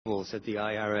equals at the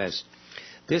IRS.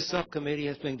 This subcommittee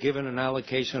has been given an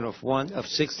allocation of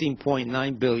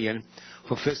 $16.9 billion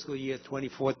for fiscal year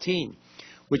 2014,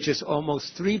 which is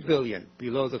almost $3 billion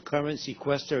below the current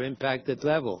sequester impacted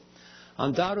level.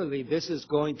 Undoubtedly, this is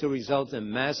going to result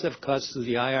in massive cuts to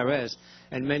the IRS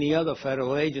and many other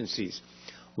federal agencies.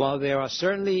 While there are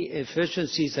certainly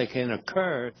efficiencies that can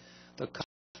occur, the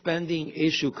spending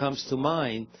issue comes to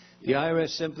mind. The IRS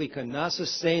simply cannot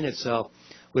sustain itself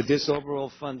with this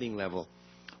overall funding level.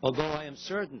 Although I am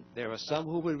certain there are some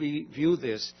who will view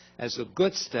this as a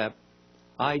good step,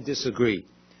 I disagree.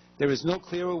 There is no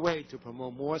clearer way to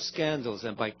promote more scandals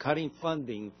than by cutting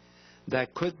funding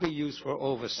that could be used for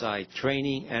oversight,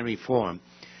 training, and reform.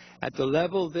 At the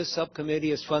level this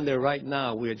subcommittee is funded right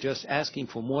now, we are just asking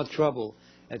for more trouble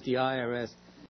at the IRS